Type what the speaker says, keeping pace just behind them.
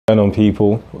Going on,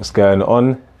 people? What's going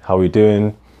on? How are we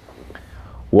doing?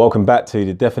 Welcome back to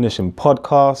the Definition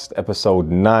Podcast, episode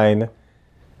 9.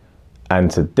 And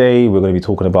today we're going to be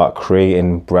talking about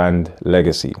creating brand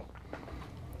legacy.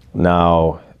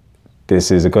 Now, this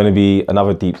is going to be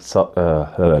another deep.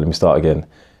 Let me start again.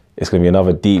 It's going to be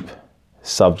another deep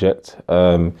subject.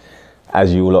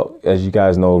 As you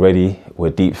guys know already, we're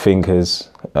deep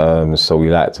thinkers. So we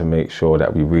like to make sure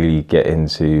that we really get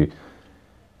into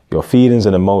your feelings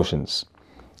and emotions.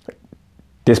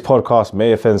 This podcast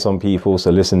may offend some people, so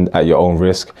listen at your own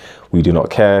risk. We do not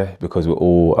care because we're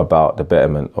all about the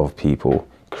betterment of people,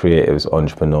 creatives,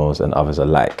 entrepreneurs, and others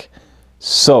alike.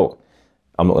 So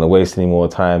I'm not going to waste any more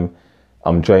time.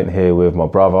 I'm joined here with my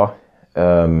brother,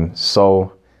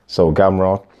 Sol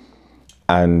Gamra,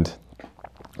 and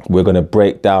we're going to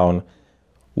break down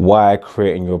why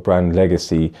creating your brand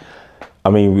legacy. I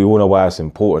mean, we all know why it's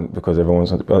important, because everyone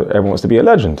wants to be a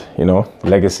legend, you know,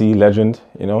 legacy, legend,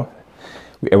 you know.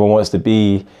 Everyone wants to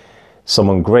be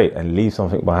someone great and leave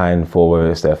something behind for whether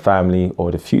it's their family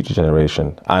or the future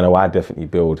generation. I know I definitely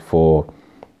build for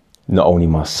not only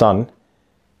my son,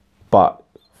 but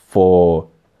for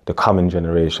the coming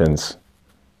generations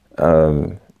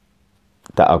that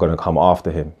are going to come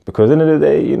after him. Because at the end of the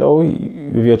day, you know,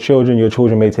 with your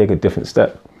children may take a different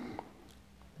step.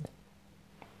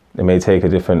 They may take a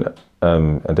different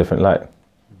light.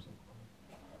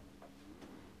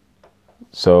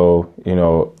 So, you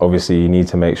know, obviously you need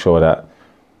to make sure that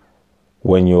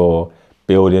when you're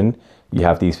building, you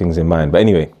have these things in mind. But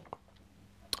anyway,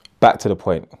 back to the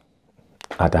point.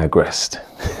 I digressed.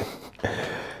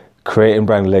 Creating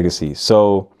brand legacy.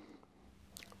 So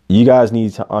you guys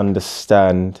need to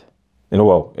understand, in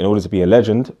order to be a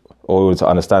legend, or in order to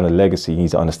understand the legacy, you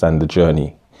need to understand the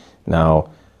journey.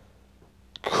 Now,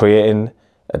 creating,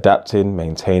 adapting,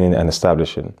 maintaining, and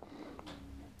establishing.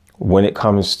 When it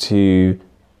comes to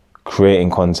creating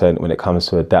content, when it comes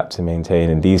to adapting,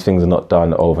 maintaining, these things are not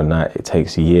done overnight. It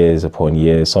takes years upon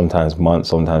years, sometimes months,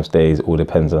 sometimes days. It all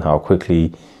depends on how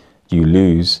quickly you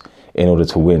lose in order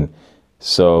to win.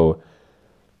 So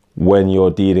when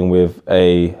you're dealing with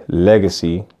a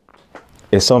legacy,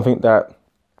 it's something that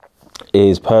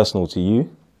is personal to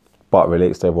you, but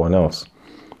relates to everyone else.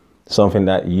 Something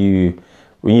that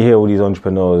when you hear all these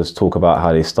entrepreneurs talk about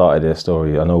how they started their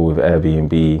story, I know with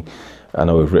Airbnb, I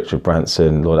know with Richard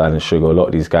Branson, Lord Alan Sugar, a lot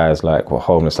of these guys were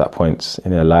homeless at points in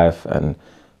their life, and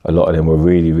a lot of them were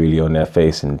really, really on their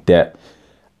face in debt.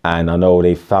 And I know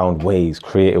they found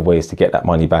creative ways to get that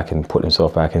money back and put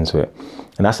themselves back into it.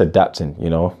 And that's adapting, you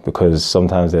know, because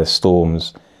sometimes there's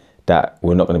storms that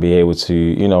we're not going to be able to,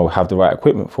 you know, have the right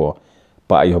equipment for.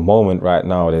 But at your moment right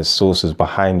now, there's sources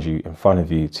behind you, in front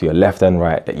of you, to your left and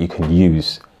right, that you can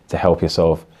use to help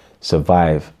yourself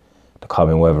survive the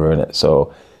coming weather in it.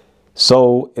 So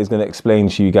Sol is going to explain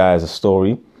to you guys a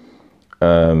story.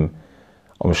 I'm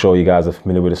sure you guys are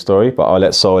familiar with the story, but I'll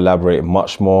let Sol elaborate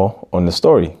much more on the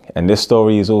story. And this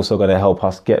story is also going to help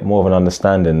us get more of an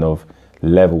understanding of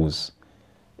levels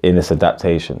in this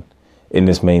adaptation, in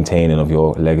this maintaining of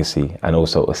your legacy, and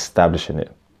also establishing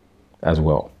it as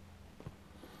well.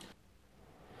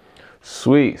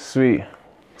 Sweet.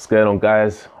 What's going on,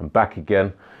 guys? I'm back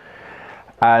again.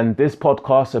 And this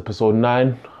podcast, episode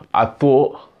 9, I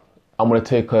thought I'm going to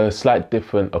take a slight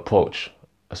different approach,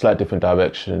 a slight different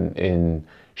direction in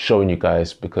showing you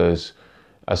guys, because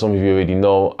as some of you already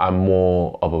know, I'm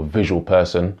more of a visual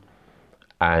person,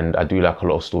 and I do like a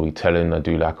lot of storytelling. I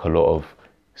do like a lot of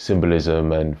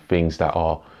symbolism and things that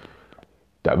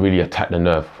really attack the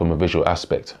nerve from a visual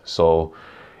aspect. So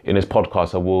in this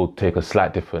podcast, I will take a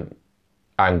slight different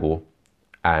angle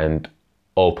and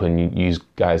use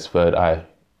guys' third eye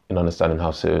in understanding how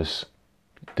serious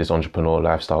this entrepreneur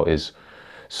lifestyle is.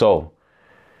 So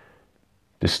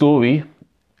the story,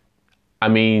 I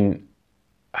mean,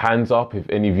 hands up if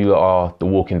any of you are the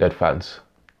Walking Dead fans.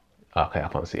 Okay, I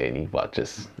can't see any, but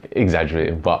just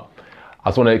exaggerating. But I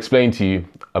just want to explain to you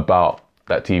about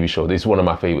that TV show. This is one of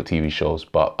my favorite TV shows,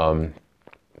 but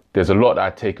there's a lot that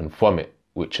I've taken from it,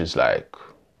 which is like,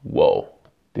 whoa,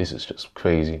 this is just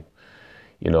crazy.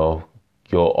 You know,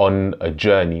 you're on a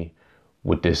journey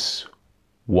with this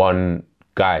one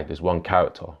guy, this one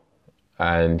character,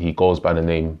 and he goes by the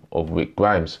name of Rick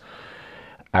Grimes.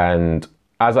 And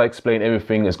as I explain,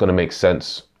 everything is going to make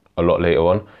sense a lot later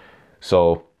on.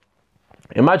 So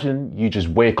imagine you just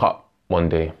wake up one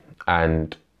day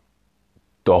and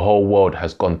the whole world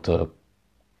has gone to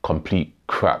complete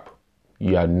crap.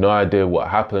 You had no idea what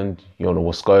happened, you don't know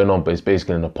what's going on, but it's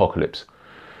basically an apocalypse.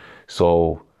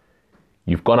 So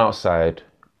you've gone outside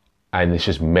and it's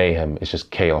just mayhem, it's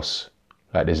just chaos.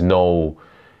 Like there's no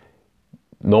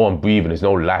no one breathing, there's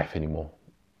no life anymore.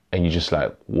 And you're just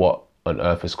like, what on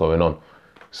earth is going on?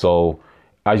 So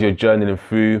as you're journeying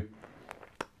through,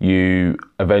 you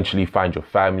eventually find your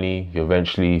family, you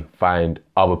eventually find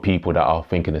other people that are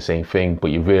thinking the same thing,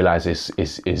 but you realize it's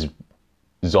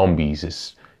zombies,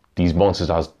 it's these monsters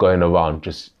that are going around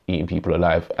just eating people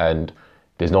alive, and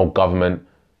there's no government,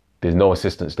 there's no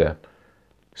assistance there.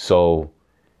 So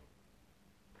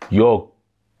you're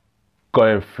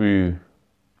going through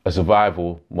a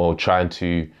survival mode, trying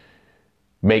to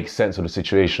make sense of the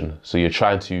situation. So you're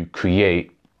trying to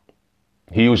create,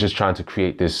 he was just trying to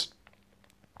create this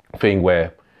thing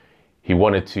where he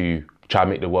wanted to try and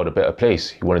make the world a better place.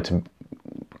 He wanted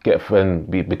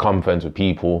to become friends with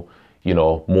people, you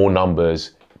know, more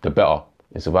numbers, the better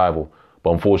in survival.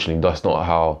 But unfortunately, that's not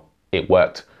how it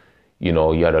worked. You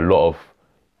know, he had a lot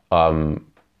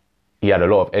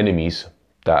of enemies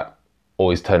that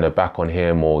always turned their back on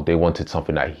him, or they wanted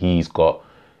something that he's got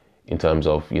in terms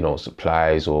of, you know,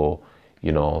 supplies, or,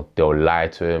 you know, they'll lie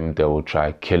to him, they'll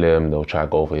try to kill him, they'll try to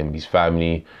go for him and his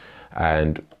family.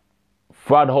 And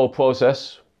throughout the whole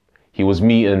process, he was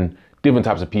meeting different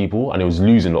types of people, and he was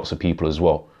losing lots of people as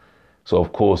well. So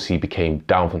of course he became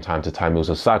down from time to time. It was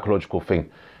a psychological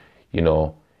thing. You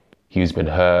know, he's been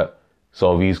hurt.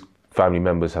 Some of his family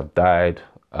members have died.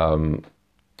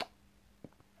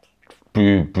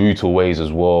 Brutal ways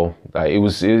as well. Like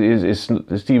this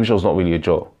TV show's not really a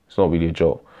joke. It's not really a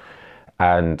joke.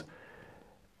 And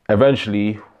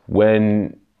eventually,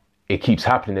 when it keeps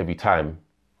happening every time,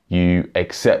 you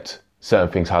accept certain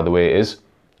things how the way it is,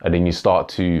 and then you start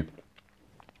to,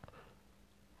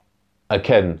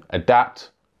 again,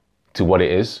 adapt to what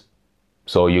it is.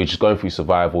 So you're just going through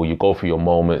survival, you go through your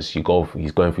moments, he's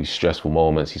going through stressful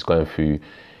moments, he's going through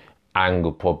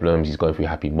anger problems, he's going through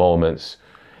happy moments.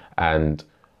 And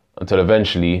until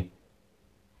eventually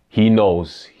he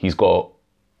knows he's got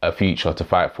a future to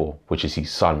fight for, which is his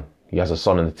son. He has a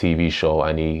son in the TV show,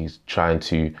 and he's trying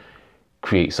to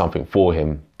create something for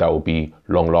him that will be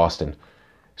long lasting.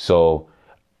 So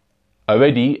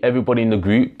already everybody in the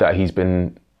group that he's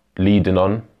been leading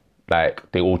on,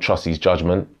 like, they all trust his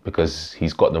judgment because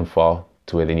he's got them far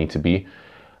to where they need to be.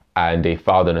 And they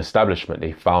found an establishment,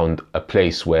 they found a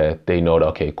place where they know that,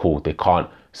 okay, cool, they can't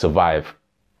survive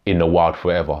in the wild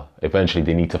forever. Eventually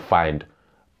they need to find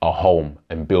a home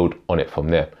and build on it from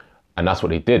there. And that's what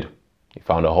they did. He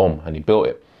found a home and he built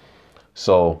it.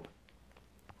 So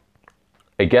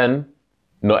again,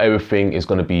 not everything is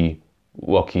going to be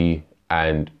rocky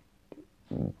and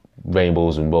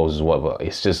rainbows and roses and whatever.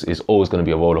 It's always going to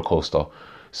be a roller coaster.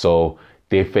 So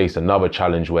they faced another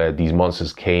challenge where these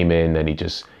monsters came in and he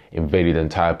just invaded the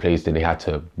entire place. Then they had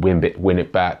to win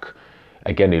it back.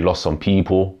 Again, they lost some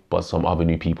people, but some other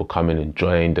new people come in and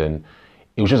joined, and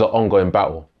it was just an ongoing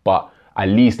battle. But at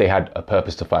least they had a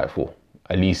purpose to fight for.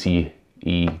 At least he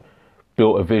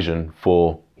built a vision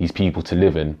for his people to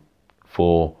live in,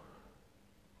 for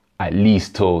at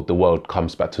least till the world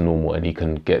comes back to normal and he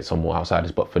can get some more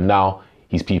outsiders. But for now,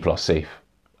 his people are safe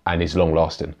and it's long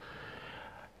lasting.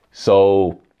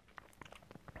 So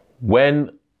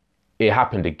when it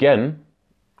happened again,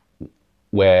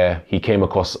 where he came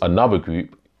across another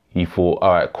group, he thought,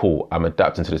 all right, cool, I'm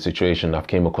adapting to the situation. I've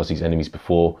came across these enemies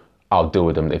before. I'll deal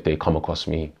with them if they come across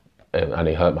me and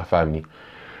they hurt my family.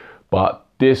 But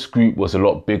this group was a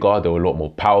lot bigger. They were a lot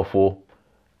more powerful,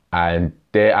 and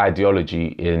their ideology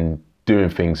in doing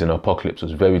things in Apocalypse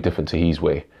was very different to his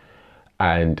way.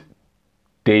 And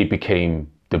they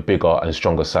became the bigger and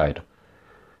stronger side.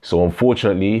 So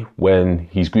unfortunately, when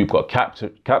his group got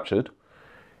captured,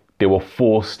 they were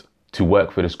forced to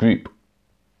work for this group.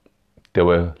 They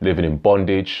were living in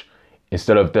bondage.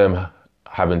 Instead of them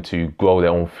having to grow their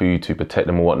own food to protect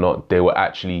them and whatnot, they were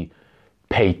actually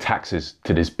pay taxes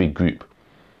to this big group.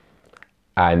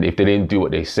 And if they didn't do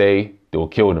what they say, they will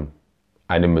kill them.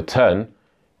 And in return,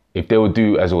 if they will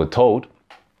do as they were told,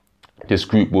 this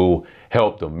group will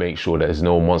help them make sure that there's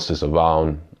no monsters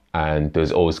around, and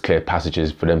there's always clear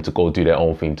passages for them to go do their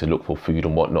own thing to look for food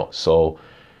and whatnot. So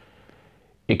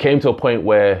it came to a point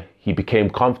where he became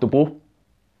comfortable.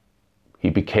 He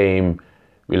became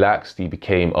relaxed. He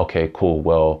became, okay, cool,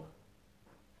 well,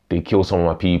 they killed some of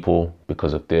my people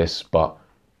because of this, but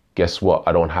guess what?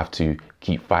 I don't have to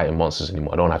keep fighting monsters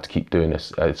anymore. I don't have to keep doing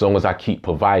this. As long as I keep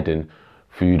providing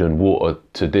food and water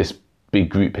to this big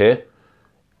group here,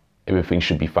 everything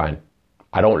should be fine.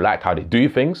 I don't like how they do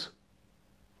things.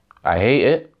 I hate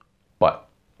it, but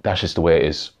that's just the way it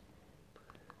is.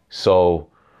 So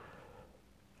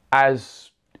as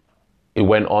it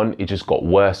went on, it just got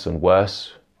worse and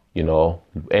worse. You know,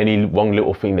 any one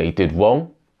little thing that he did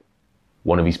wrong,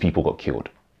 one of his people got killed.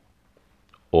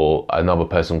 or another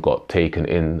person got taken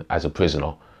in as a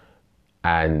prisoner.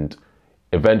 And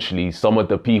eventually some of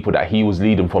the people that he was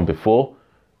leading from before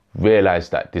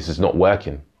realized that this is not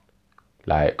working.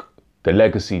 Like, the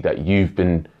legacy that you've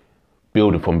been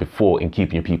building from before in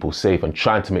keeping your people safe and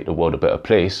trying to make the world a better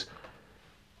place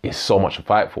is so much to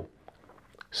fight for.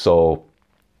 So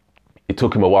it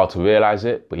took him a while to realize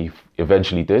it, but he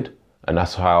eventually did. And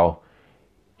that's how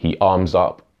he arms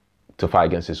up to fight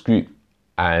against this group.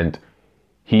 And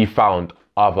he found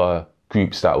other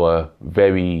groups that were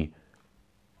very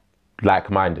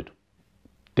like-minded.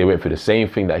 They went through the same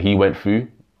thing that he went through,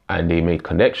 and they made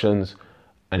connections,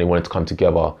 and they wanted to come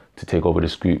together to take over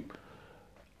this group.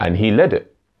 And he led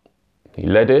it. He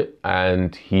led it,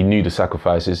 and he knew the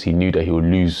sacrifices. He knew that he would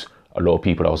lose a lot of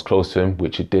people that was close to him,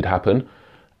 which it did happen.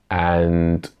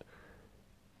 And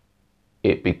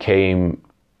it became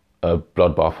a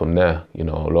bloodbath from there. You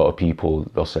know, a lot of people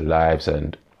lost their lives,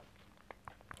 and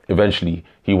eventually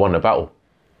he won the battle.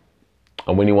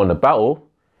 And when he won the battle,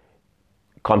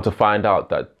 come to find out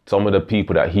that some of the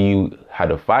people that he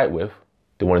had a fight with,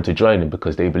 they wanted to join him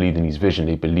because they believed in his vision.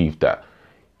 They believed that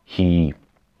he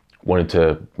wanted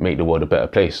to make the world a better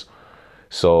place.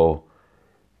 So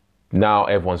now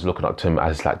everyone's looking up to him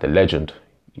as like the legend.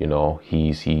 You know,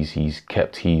 he's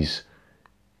kept his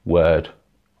word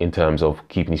in terms of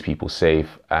keeping his people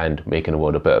safe and making the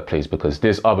world a better place, because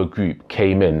this other group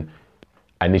came in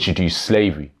and introduced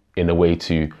slavery in a way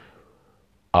to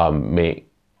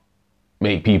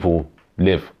make people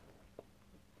live.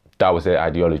 That was their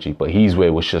ideology. But his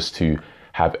way was just to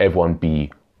have everyone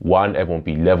be one, everyone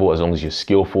be level. As long as you're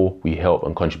skillful, we help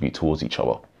and contribute towards each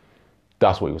other.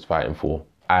 That's what he was fighting for.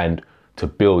 And to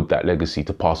build that legacy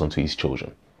to pass on to his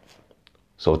children,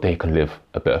 so they can live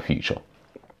a better future.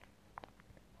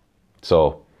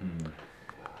 So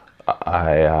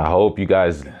I hope you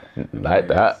guys like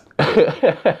that.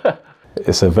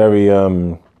 It's a very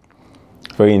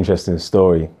very interesting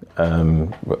story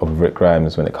of Rick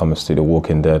Grimes when it comes to The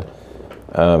Walking Dead.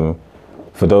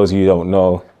 For those of you who don't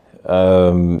know,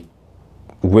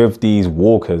 with these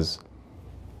walkers,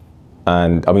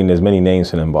 and I mean there's many names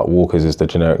for them, but walkers is the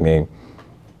generic name.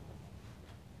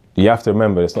 You have to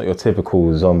remember, it's not your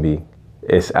typical zombie.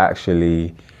 It's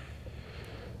actually,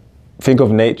 think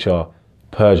of nature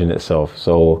purging itself.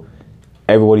 So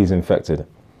everybody's infected,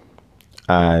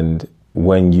 and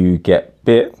when you get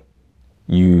bit,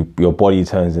 your body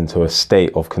turns into a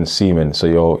state of consuming. So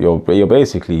you're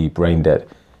basically brain dead,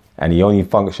 and the only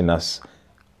function that's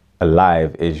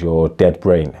alive is your dead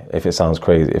brain. If it sounds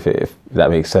crazy, if that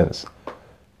makes sense.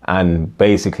 And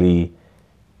basically,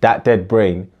 that dead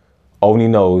brain only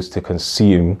knows to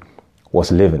consume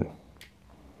what's living.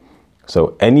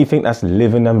 So anything that's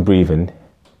living and breathing,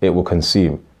 it will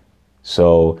consume.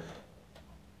 So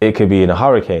it could be in a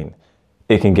hurricane.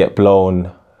 It can get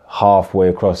blown halfway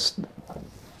across,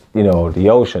 you know, the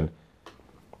ocean.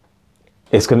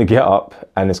 It's going to get up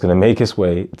and it's going to make its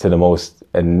way to the most,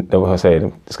 and what I say,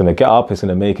 it's going to get up, it's going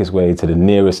to make its way to the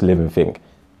nearest living thing.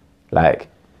 Like,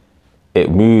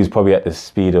 it moves probably at the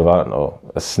speed of, I don't know,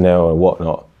 a snail or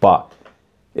whatnot, but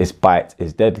its bite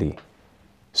is deadly.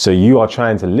 So you are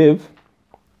trying to live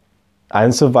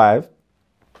and survive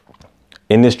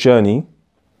in this journey,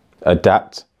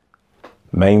 adapt,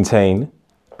 maintain,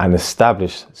 and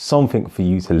establish something for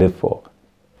you to live for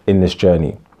in this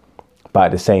journey. But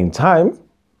at the same time,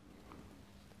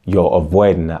 you're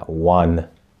avoiding that one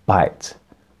bite.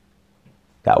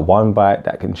 That one bite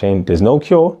that can change. There's no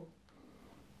cure.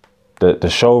 The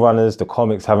showrunners, the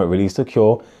comics haven't released a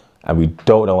cure, and we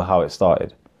don't know how it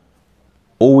started.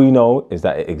 All we know is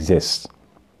that it exists.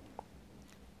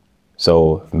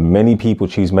 So many people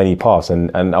choose many paths,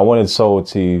 and I wanted Soul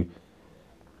to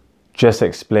just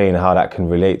explain how that can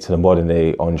relate to the modern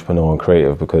day entrepreneur and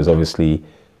creative, because obviously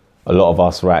a lot of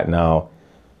us right now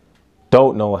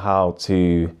don't know how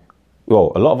to,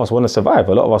 well, a lot of us want to survive.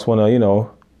 A lot of us want to, you know,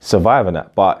 survive in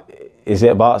that. But is it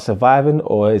about surviving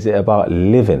or is it about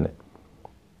living?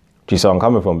 Do you see where I'm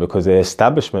coming from? Because the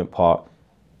establishment part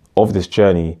of this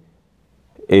journey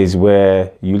is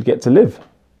where you get to live.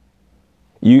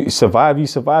 You survive,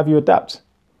 you adapt.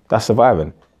 That's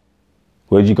surviving.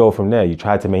 Where do you go from there? You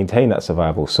try to maintain that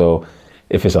survival. So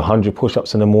if it's 100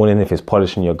 push-ups in the morning, if it's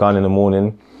polishing your gun in the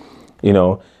morning, you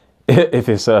know, if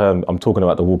it's, I'm talking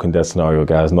about the Walking Dead scenario,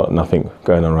 guys, nothing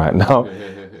going on right now,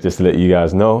 just to let you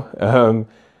guys know.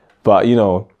 But, you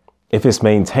know, if it's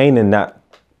maintaining that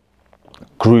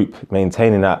group,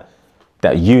 maintaining that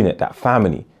unit, that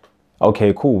family,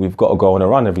 okay, cool, we've got to go on a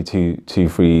run every two,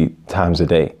 3 times a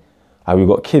day. Have we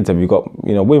got kids? Have we got,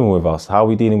 you know, women with us? How are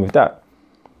we dealing with that?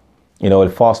 You know,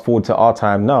 fast forward to our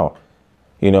time now.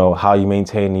 You know, how you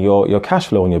maintain your cash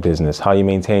flow in your business, how you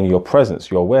maintain your presence,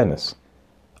 your awareness.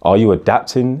 Are you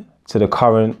adapting to the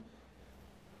current,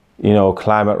 you know,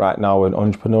 climate right now in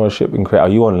entrepreneurship and create? Are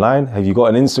you online? Have you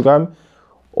got an Instagram?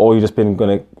 Or you're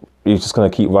just gonna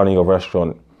keep running your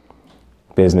restaurant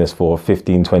business for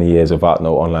 15, 20 years without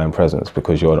no online presence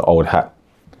because you're an old hat?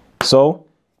 So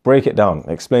break it down,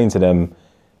 explain to them,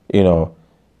 you know,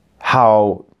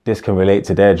 how this can relate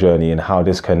to their journey and how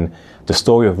the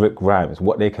story of Rick Grimes,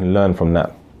 what they can learn from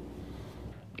that.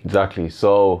 Exactly.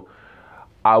 So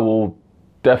I will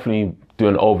definitely do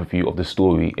an overview of the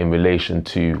story in relation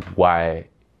to why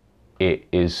it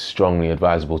is strongly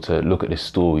advisable to look at this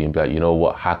story and be like, you know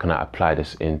what, how can I apply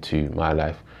this into my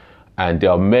life? And there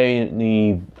are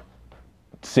many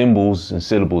symbols and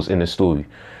syllables in the story.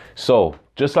 So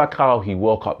just like how he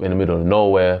woke up in the middle of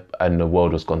nowhere and the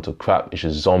world was gone to crap, it's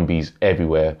just zombies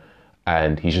everywhere,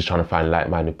 and he's just trying to find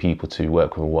like-minded people to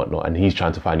work with and whatnot, and he's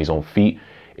trying to find his own feet.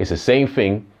 It's the same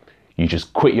thing. You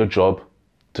just quit your job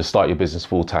to start your business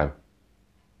full-time,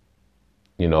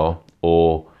 you know,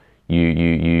 or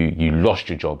you lost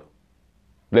your job.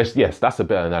 Yes, that's a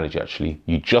better analogy actually.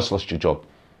 You just lost your job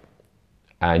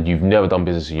and you've never done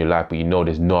business in your life, but you know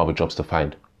there's no other jobs to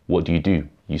find. What do?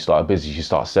 You start a business, you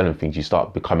start selling things, you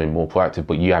start becoming more proactive,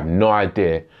 but you have no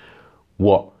idea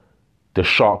what the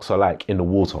sharks are like in the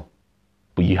water.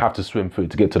 But you have to swim through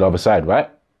it to get to the other side, right?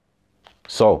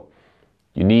 So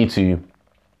you need to,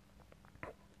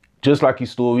 just like your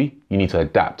story, you need to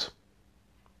adapt.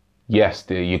 Yes,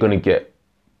 you're going to get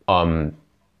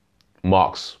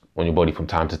marks on your body from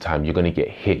time to time. You're going to get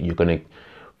hit. You're going to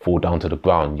fall down to the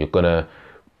ground.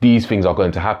 These things are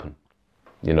going to happen,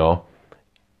 you know.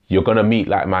 You're going to meet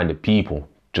like-minded people,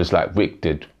 just like Rick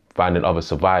did, finding other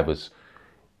survivors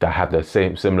that have the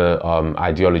similar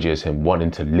ideology as him,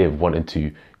 wanting to live, wanting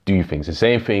to do things. The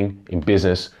same thing in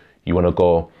business. You want to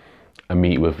go and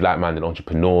meet with like-minded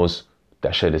entrepreneurs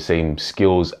that share the same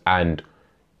skills and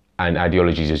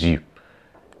ideologies as you.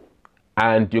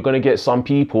 And you're going to get some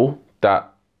people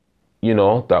that, you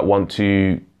know, that want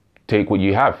to take what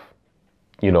you have,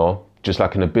 you know, just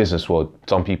like in the business world.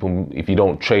 Some people, if you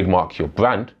don't trademark your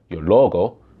brand, your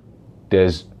logo,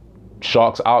 there's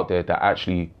sharks out there that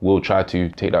actually will try to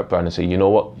take that brand and say, you know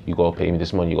what, you got to pay me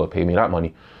this money, you got to pay me that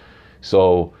money.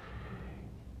 So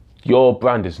your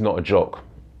brand is not a joke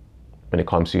when it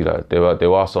comes to that.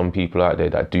 There are some people out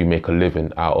there that do make a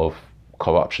living out of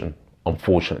corruption,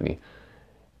 unfortunately.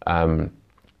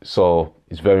 So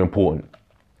it's very important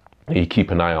that you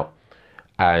keep an eye out.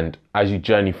 And as you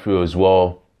journey through as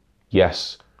well,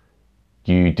 yes,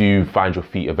 you do find your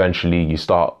feet eventually. You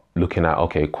start looking at,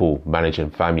 okay, cool, managing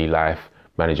family life,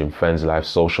 managing friends' life,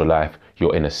 social life,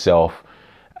 your inner self,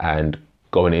 and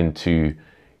going into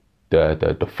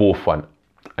the forefront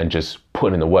and just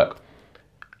putting in the work.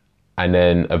 And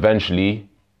then eventually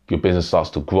your business starts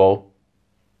to grow.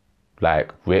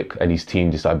 Like Rick and his team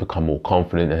decide to become more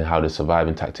confident in how the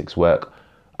surviving tactics work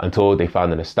until they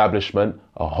found an establishment,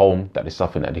 a home that is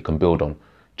something that they can build on.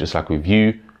 Just like with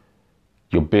you,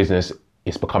 your business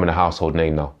is becoming a household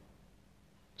name now.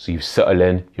 So you've settled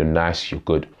in, you're nice, you're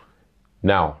good.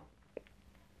 Now,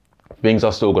 things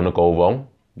are still gonna go wrong.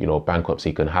 You know,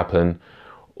 bankruptcy can happen,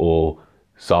 or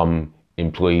some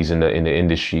employees in the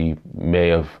industry may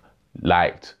have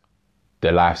liked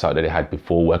the lifestyle that they had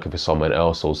before working for someone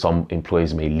else, or some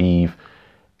employees may leave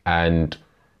and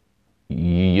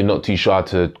you're not too sure how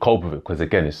to cope with it because,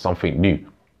 again, it's something new.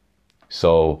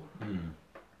 So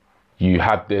you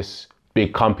have this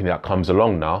big company that comes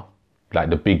along now, like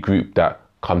the big group that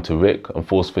come to Rick and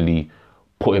forcefully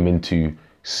put him into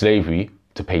slavery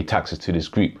to pay taxes to this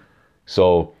group.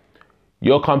 So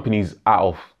your company's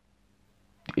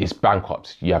it's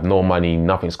bankrupt. You have no money,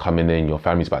 nothing's coming in, your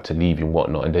family's about to leave you and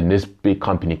whatnot. And then this big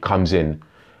company comes in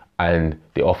and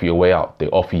they offer you a way out. They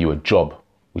offer you a job,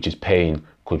 which is paying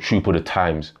quadruple the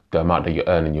times the amount that you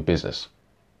earn in your business.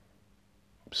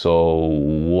 So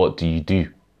what do?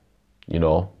 You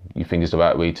know, you think it's the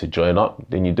right way to join up,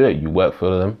 then you do it. You work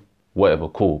for them, whatever,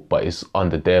 cool. But it's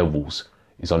under their rules,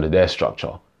 it's under their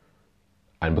structure.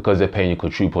 And because they're paying you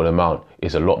quadruple the amount,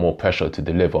 it's a lot more pressure to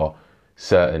deliver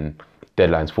certain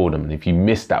deadlines for them. And if you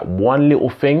miss that one little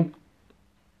thing,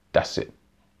 that's it.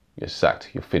 You're sacked,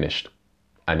 you're finished.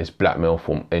 And it's blackmail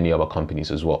from any other companies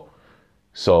as well.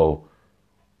 So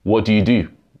what do?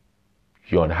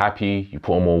 You're unhappy, you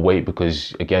put on more weight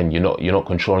because, again, you're not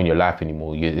controlling your life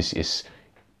anymore.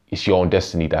 It's your own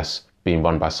destiny that's being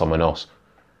run by someone else.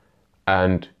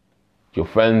 And your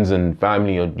friends and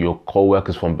family or your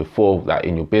co-workers from before that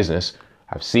in your business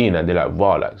have seen that, they're like,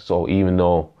 wow, like, so even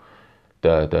though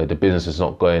the business is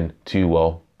not going too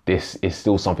well, this is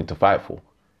still something to fight for.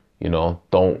 You know,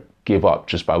 don't give up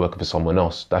just by working for someone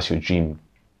else. That's your dream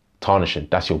tarnishing.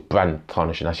 That's your brand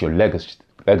tarnishing. That's your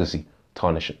legacy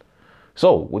tarnishing.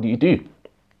 So what do?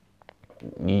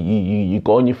 You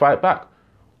go and you fight back.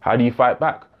 How do you fight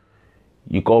back?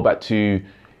 You go back to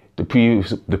the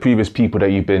previous people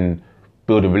that you've been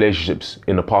building relationships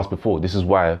in the past before. This is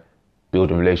why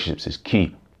building relationships is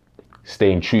key.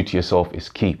 Staying true to yourself is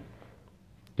key.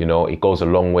 You know, it goes a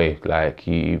long way. Like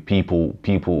you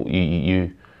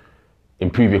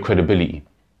improve your credibility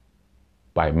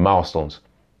by milestones.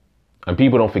 And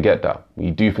people don't forget that. When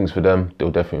you do things for them, they'll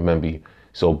definitely remember you.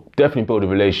 So definitely build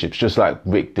relationships, just like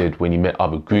Rick did when he met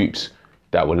other groups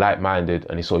that were like-minded,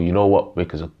 and he saw, you know what,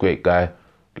 Rick is a great guy.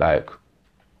 Like,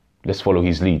 let's follow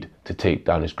his lead to take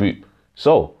down his group.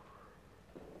 So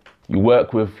you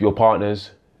work with your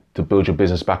partners to build your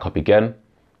business back up again.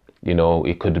 You know,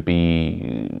 it could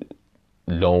be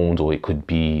loans, or it could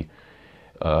be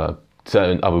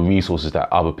certain other resources that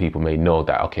other people may know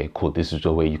that, okay, cool, this is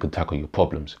the way you can tackle your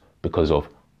problems because of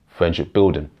friendship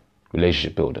building,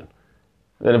 relationship building.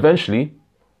 Then eventually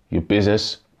your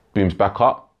business booms back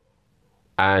up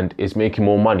and it's making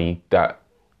more money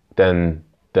than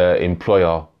the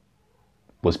employer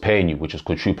was paying you, which is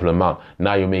quadruple amount.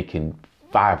 Now you're making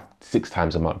 5-6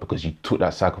 times amount because you took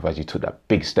that sacrifice, you took that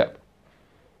big step.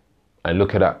 And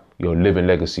look at that, you're a living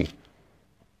legacy.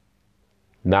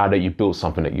 Now that you built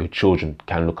something that your children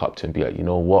can look up to and be like, you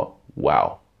know what?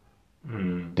 Wow.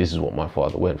 This is what my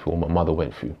father went through, what my mother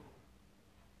went through.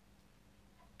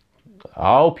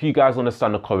 I hope you guys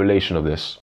understand the correlation of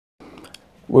this.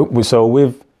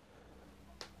 So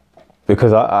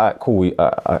because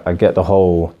I get the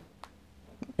whole,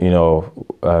 you know,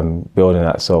 building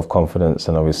that self-confidence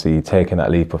and obviously taking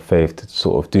that leap of faith to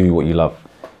sort of do what you love,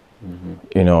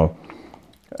 you know,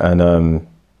 and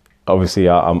obviously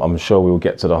I'm sure we'll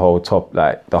get to the whole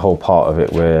the whole part of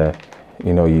it where,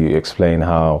 you know, you explain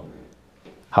how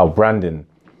branding,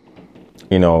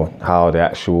 you know, how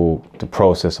the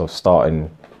process of starting,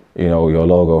 you know, your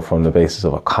logo from the basis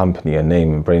of a company, a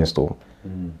name and brainstorm.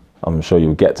 I'm sure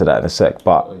you'll get to that in a sec,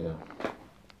 but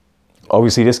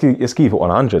obviously let's keep it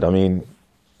 100. I mean,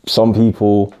 some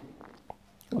people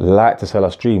like to sell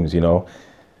us dreams, you know.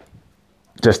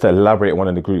 Just to elaborate one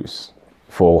of the groups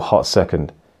for a hot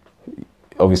second.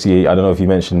 Obviously, I don't know if you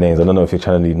mentioned names. I don't know if you're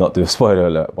trying to not do a spoiler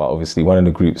alert, but obviously one of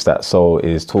the groups that Soul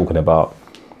is talking about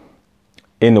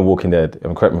in The Walking Dead,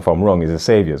 and correct me if I'm wrong, is the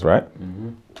Saviors, right?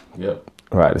 Yeah.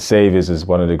 Right, the Saviors is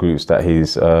one of the groups that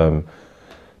he's that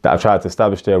have tried to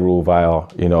establish their rule via,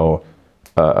 you know,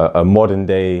 a modern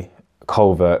day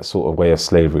covert sort of way of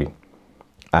slavery,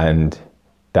 and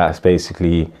that's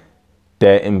basically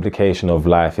their implication of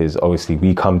life is obviously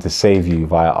we come to save you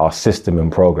via our system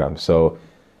and program. So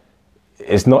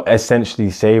it's not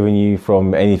essentially saving you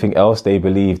from anything else. They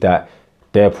believe that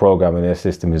their program and their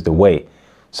system is the way.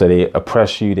 So they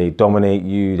oppress you, they dominate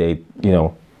you, they, you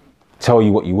know, tell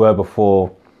you what you were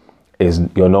before is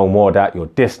you're no more that, you're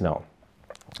this now.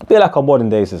 A bit like a modern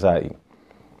day society.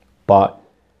 But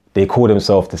they call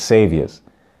themselves the Saviors.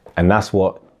 And that's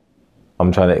what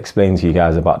I'm trying to explain to you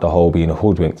guys about the whole being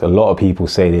hoodwinked. A lot of people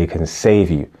say they can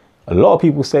save you. A lot of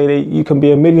people say you can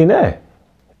be a millionaire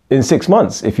in 6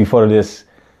 months if you follow this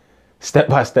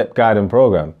step-by-step guide and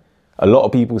program. A lot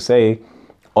of people say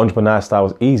entrepreneur style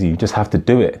is easy, you just have to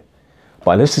do it.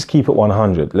 But let's just keep it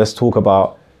 100. Let's talk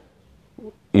about,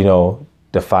 you know,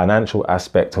 the financial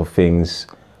aspect of things,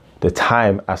 the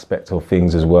time aspect of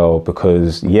things as well,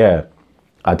 because yeah,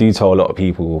 I do tell a lot of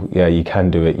people, yeah, you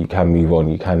can do it, you can move on,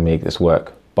 you can make this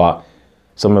work. But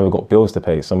some of them have got bills to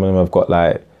pay. Some of them have got,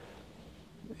 like,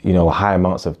 you know, high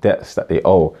amounts of debts that they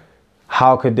owe.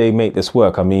 How could they make this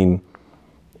work? I mean,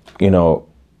 you know,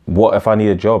 what if I need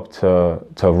a job to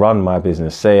run my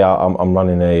business? Say I'm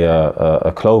running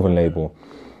a clothing label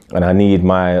and I need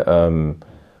my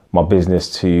my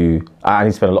business I need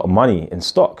to spend a lot of money in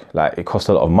stock. Like, it costs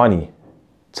a lot of money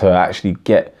to actually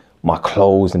get my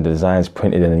clothes and designs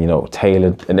printed and, you know,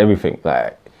 tailored and everything.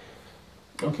 Like,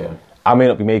 okay, I may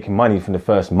not be making money from the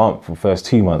first month, from the first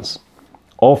 2 months,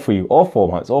 or 3 or 4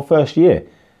 months, or first year.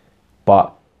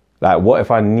 But like, what if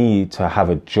I need to have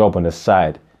a job on the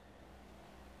side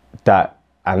that,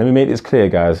 and let me make this clear,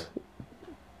 guys,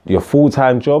 your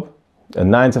full-time job, a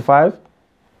 9 to 5,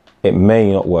 it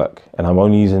may not work. And I'm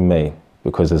only using may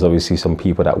because there's obviously some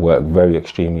people that work very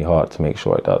extremely hard to make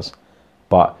sure it does.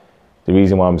 But the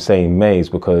reason why I'm saying may is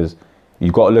because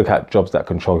you've got to look at jobs that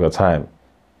control your time,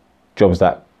 jobs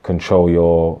that control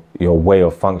your way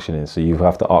of functioning. So you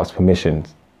have to ask permission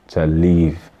to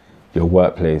leave your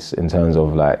workplace in terms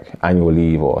of like annual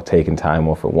leave or taking time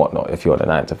off and whatnot if you're on a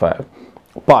 9 to 5.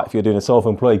 But if you're doing a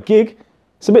self-employed gig,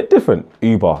 it's a bit different.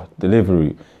 Uber,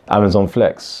 Deliveroo, Amazon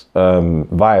Flex,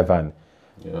 Viavan.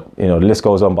 Yeah. You know, the list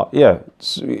goes on. But yeah,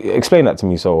 explain that to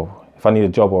me. So if I need a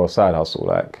job or a side hustle,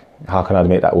 like, how can I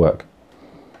make that work?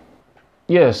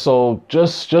 Yeah, so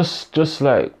just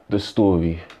like the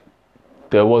story,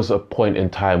 there was a point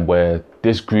in time where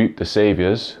this group, the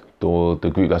Saviors,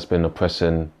 the group that's been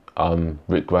oppressing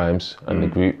Rick Grimes and the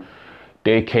group,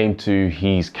 they came to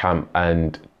his camp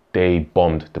and they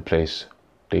bombed the place.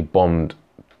 They bombed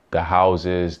the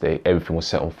houses, everything was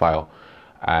set on fire.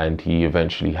 And he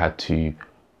eventually had to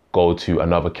go to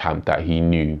another camp that he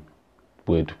knew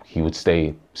he would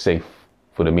stay safe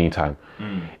for the meantime.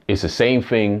 It's the same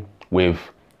thing with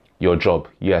your job.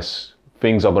 Yes,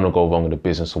 things are going to go wrong in the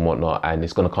business and whatnot, and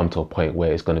it's going to come to a point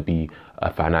where it's going to be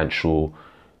a financial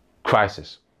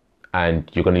crisis,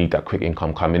 and you're going to need that quick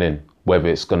income coming in, whether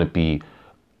it's going to be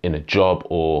in a job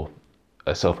or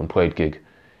a self-employed gig.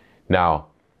 Now,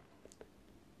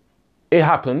 it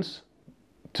happens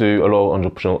to a lot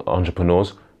of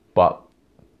entrepreneurs, but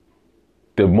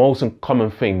the most common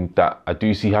thing that I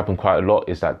do see happen quite a lot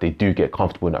is that they do get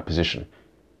comfortable in that position.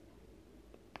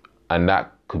 And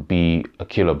that could be a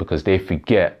killer because they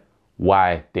forget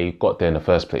why they got there in the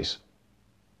first place.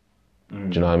 Do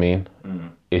you know what I mean?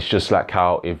 It's just like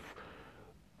how if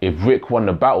Rick won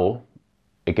the battle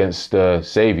against the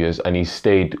Saviors and he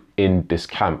stayed in this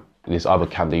camp, this other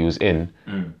camp that he was in,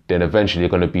 then eventually they're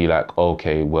going to be like,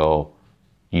 okay, well,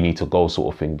 you need to go,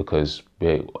 sort of thing, because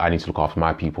I need to look after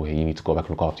my people here. You need to go back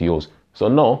and look after yours. So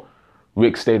no,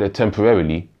 Rick stayed there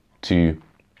temporarily to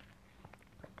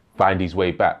find his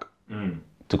way back,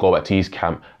 to go back to his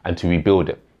camp and to rebuild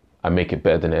it and make it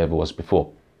better than it ever was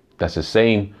before. That's the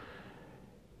same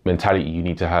mentality you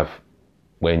need to have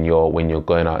when you're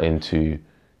going out into,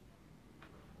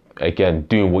 again,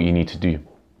 doing what you need to do,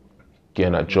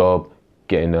 getting that job,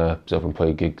 getting a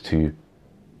self-employed gig to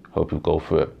help you go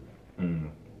through it.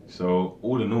 So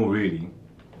all in all, really,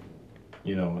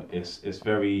 you know, it's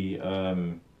very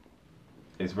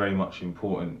much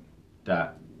important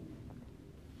that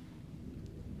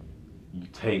you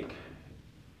take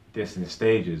this in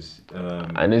stages.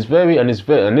 And this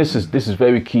is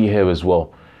very key here as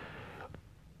well.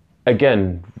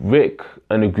 Again, Rick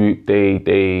and the group,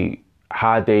 they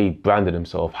how they branded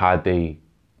themselves, how they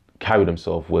carry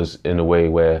themselves was in a way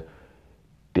where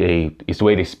it's the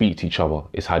way they speak to each other,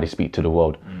 it's how they speak to the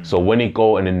world. So when they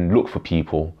go and then look for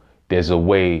people, there's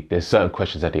certain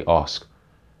questions that they ask.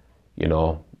 You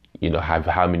know,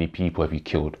 how many people have you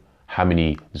killed? How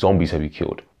many zombies have you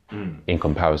killed in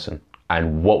comparison?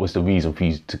 And what was the reason for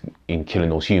you in killing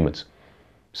those humans?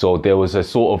 So there was a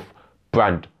sort of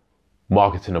brand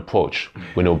marketing approach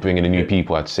when they were bringing in new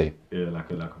people, I'd say.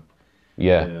 Like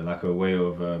a way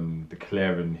of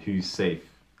declaring who's safe,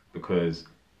 because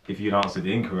if you'd answered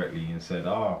incorrectly and said,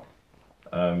 I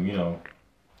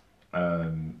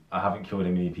haven't killed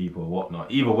any people or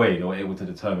whatnot, either way, they were able to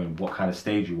determine what kind of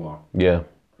stage you are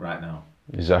right now.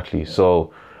 Exactly. Yeah.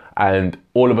 So, and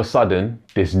all of a sudden,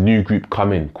 this new group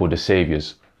come in called the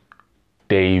Saviors.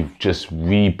 They've just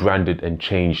rebranded and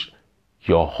changed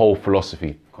your whole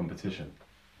philosophy. Competition.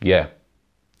 Yeah,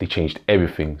 they changed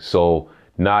everything. So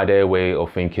now their way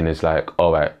of thinking is like,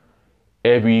 all right,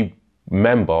 every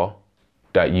member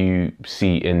that you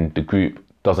see in the group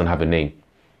doesn't have a name.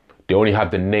 They only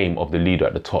have the name of the leader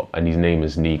at the top, and his name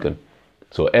is Negan.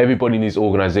 So everybody in this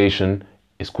organization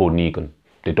is called Negan.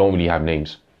 They don't really have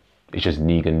names. It's just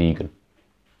Negan.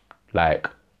 Like,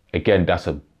 again, that's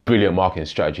a brilliant marketing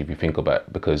strategy if you think about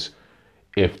it, because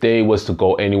if they was to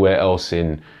go anywhere else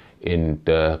in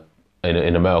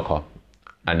America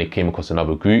and they came across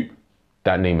another group,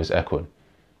 that name is echoing.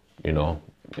 You know,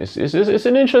 it's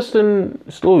an interesting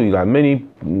story. Like, many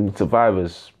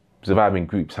surviving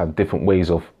groups have different ways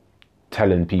of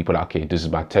telling people, okay, this is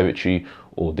my territory,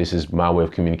 or this is my way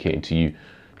of communicating to you.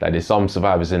 Like, there's some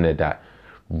survivors in there that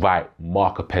write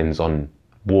marker pens on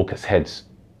walkers' heads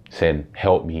saying,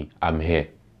 help me, I'm here,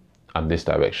 I'm this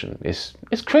direction. It's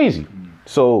crazy.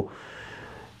 So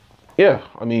yeah,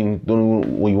 I mean, don't know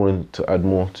what you wanted to add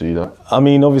more to that. I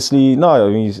mean, obviously, no, I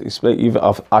mean,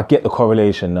 I get the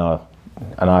correlation now,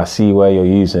 and I see where you're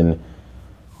using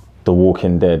The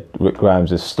Walking Dead, Rick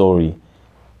Grimes' story,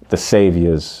 the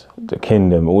Saviors, the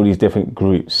Kingdom, all these different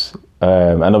groups.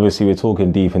 And obviously we're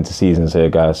talking deep into seasons here,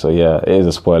 guys. So yeah, it is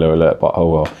a spoiler alert, but oh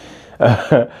well.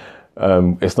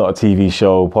 It's not a TV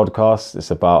show podcast.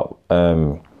 It's about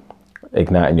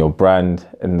igniting your brand.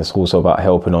 And it's also about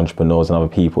helping entrepreneurs and other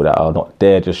people that are not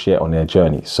there just yet on their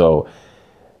journey. So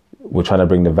we're trying to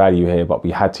bring the value here, but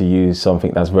we had to use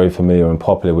something that's very familiar and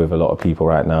popular with a lot of people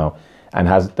right now, and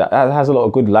has a lot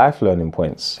of good life learning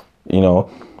points, you know.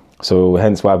 So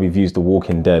hence why we've used The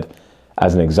Walking Dead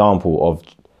as an example of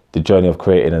the journey of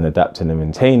creating and adapting and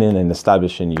maintaining and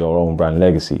establishing your own brand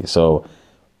legacy. So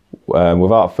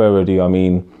without further ado, I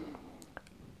mean,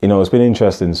 you know, it's been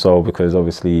interesting. So because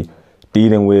obviously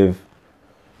dealing with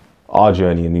our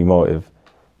journey in New Motive,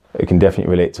 it can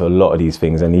definitely relate to a lot of these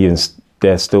things. And even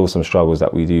there's still some struggles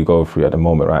that we do go through at the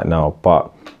moment right now.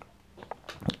 But,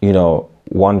 you know,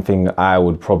 one thing I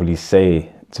would probably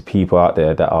say to people out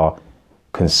there that are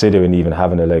considering even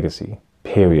having a legacy,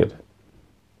 period,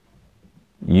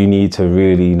 you need to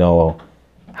really know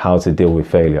how to deal with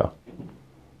failure.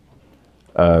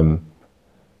 The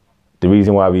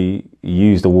reason why we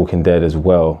use The Walking Dead as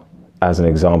well as an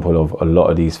example of a lot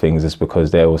of these things is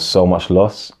because there was so much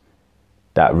loss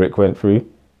that Rick went through,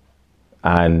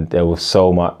 and there was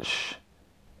so much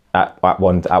at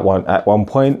one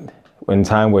point in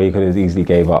time where he could have easily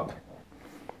gave up.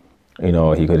 You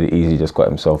know, he could have easily just got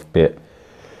himself bit,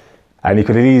 and he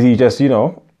could have easily just, you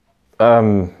know, I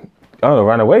don't know,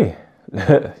 ran away,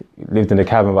 lived in a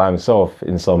cabin by himself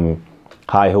in some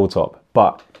high hilltop.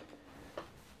 But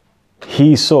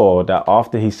he saw that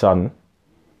after his son,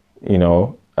 you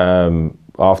know,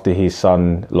 after his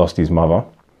son lost his mother,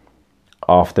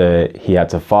 after he had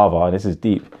to father, and this is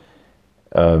deep,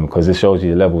 because this shows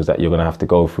you the levels that you're going to have to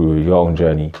go through your own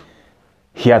journey.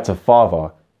 He had to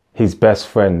father his best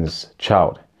friend's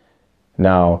child.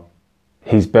 Now,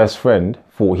 his best friend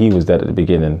thought he was dead at the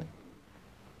beginning,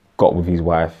 got with his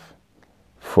wife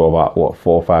for about, 4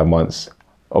 or 5 months.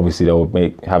 Obviously, they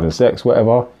were having sex,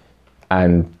 whatever,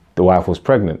 and the wife was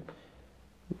pregnant.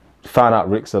 Found out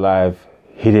Rick's alive.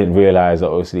 He didn't realize that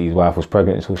obviously his wife was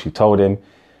pregnant until she told him.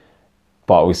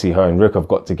 But obviously her and Rick have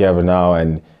got together now,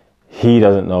 and he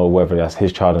doesn't know whether that's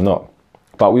his child or not.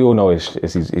 But we all know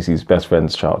it's his best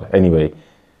friend's child. Anyway,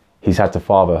 he's had to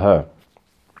father her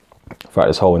throughout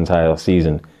this whole entire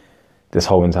season, this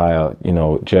whole entire, you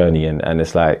know, journey. And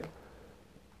it's like,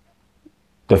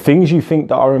 the things you think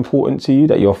that are important to you,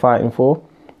 that you're fighting for,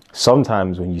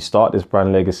 sometimes when you start this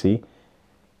brand legacy,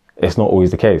 it's not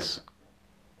always the case.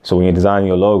 So when you're designing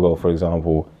your logo, for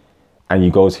example, and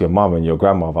you go to your mum and your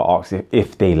grandmother, asks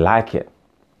if they like it.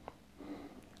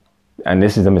 And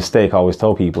this is the mistake I always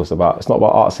tell people. It's not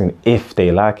about asking if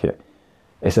they like it.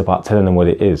 It's about telling them what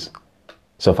it is.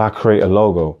 So if I create a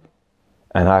logo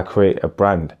and I create a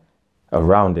brand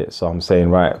around it, so I'm saying,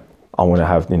 right, I want to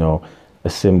have, you know, a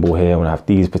symbol here, I want to have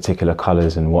these particular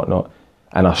colors and whatnot,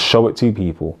 and I show it to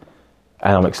people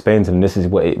and I'm explaining to them this is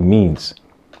what it means.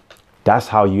 That's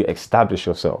how you establish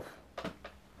yourself.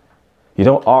 You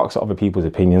don't ask other people's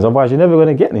opinions, otherwise you're never going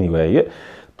to get anywhere.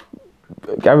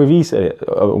 Gary Vee said it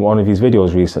in one of his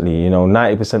videos recently, you know,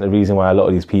 90% of the reason why a lot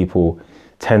of these people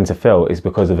tend to fail is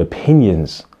because of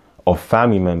opinions of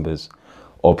family members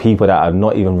or people that are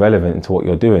not even relevant to what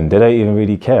you're doing. They don't even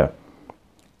really care.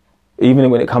 Even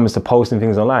when it comes to posting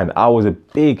things online, I was a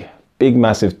big,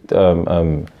 massive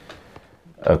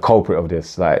culprit of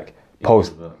this. Like,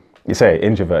 introvert. You say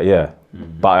introvert, yeah.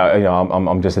 Mm-hmm. But you know,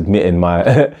 I'm just admitting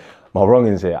my my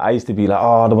wrongings here. I used to be like,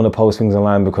 oh, I don't want to post things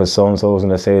online because so and so was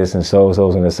going to say this and so and so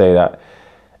was going to say that.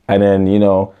 And then, you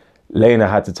know, Lena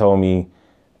had to tell me,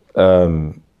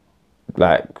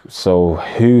 like, so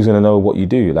who's going to know what you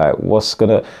do? Like,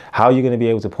 how are you going to be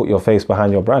able to put your face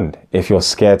behind your brand if you're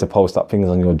scared to post up things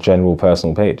on your general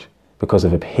personal page because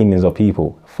of opinions of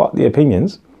people? Fuck the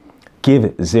opinions.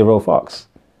 Give 0 fucks.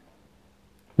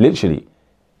 Literally.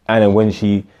 And then when do you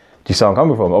see where I'm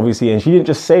coming from? Obviously, and she didn't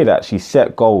just say that. She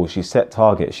set goals, she set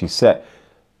targets, she set,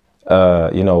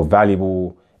 you know,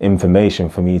 valuable information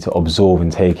for me to absorb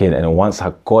and take in. And then once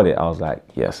I got it, I was like,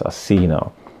 yes, I see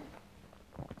now.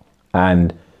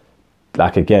 And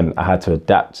like, again, I had to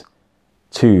adapt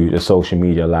to the social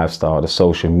media lifestyle, the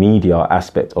social media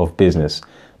aspect of business.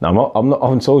 Now, I'm not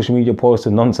on social media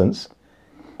posting nonsense.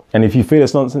 And if you feel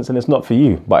it's nonsense, then it's not for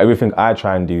you. But everything I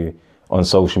try and do on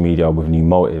social media with New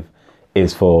Motive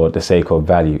is for the sake of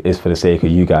value, is for the sake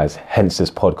of you guys, hence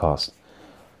this podcast.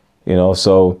 You know,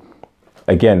 so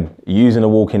again, using The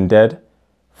Walking Dead,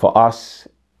 for us,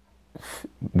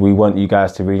 we want you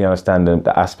guys to really understand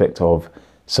the aspect of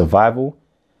survival,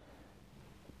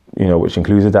 you know, which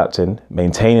includes adapting,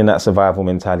 maintaining that survival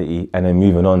mentality, and then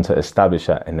moving on to establish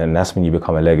that. And then that's when you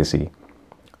become a legacy.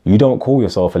 You don't call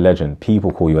yourself a legend,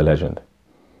 people call you a legend.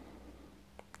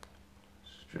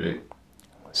 Straight.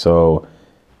 So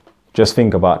just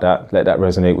think about that. Let that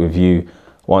resonate with you.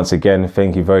 Once again,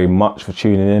 thank you very much for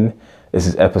tuning in. This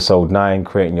is episode 9,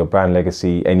 creating your brand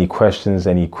legacy. Any questions,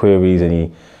 any queries,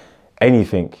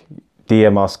 anything,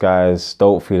 DM us, guys.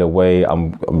 Don't feel away.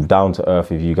 I'm down to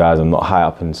earth with you guys. I'm not high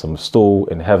up in some stall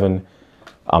in heaven.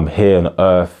 I'm here on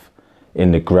earth.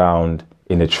 in the ground,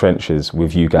 in the trenches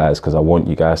with you guys, because I want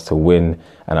you guys to win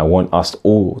and I want us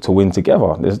all to win together.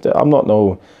 I'm not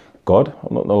no God.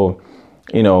 I'm not no,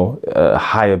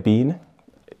 higher being.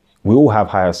 We all have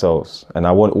higher selves, and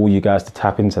I want all you guys to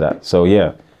tap into that. So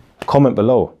yeah, comment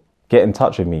below, get in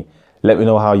touch with me. Let me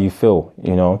know how you feel,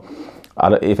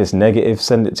 if it's negative,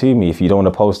 send it to me. If you don't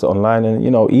want to post it online, and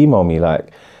email me.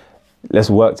 Like,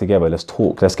 let's work together, let's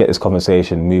talk, let's get this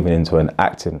conversation moving into an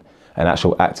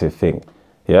actual active thing.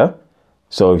 Yeah.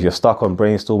 So if you're stuck on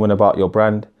brainstorming about your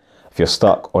brand, if you're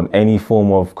stuck on any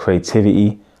form of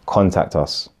creativity, contact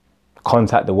us.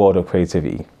 Contact the world of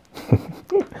creativity.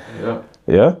 Yeah.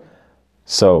 Yeah.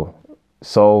 So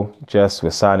Jess,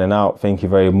 we're signing out. Thank you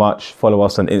very much. Follow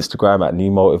us on Instagram at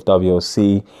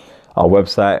NewMotiveWOC, our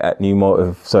website at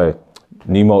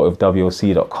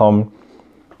newmotivewOC.com.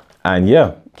 And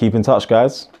yeah, keep in touch,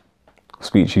 guys.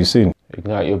 Speak to you soon.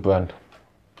 Ignite your brand.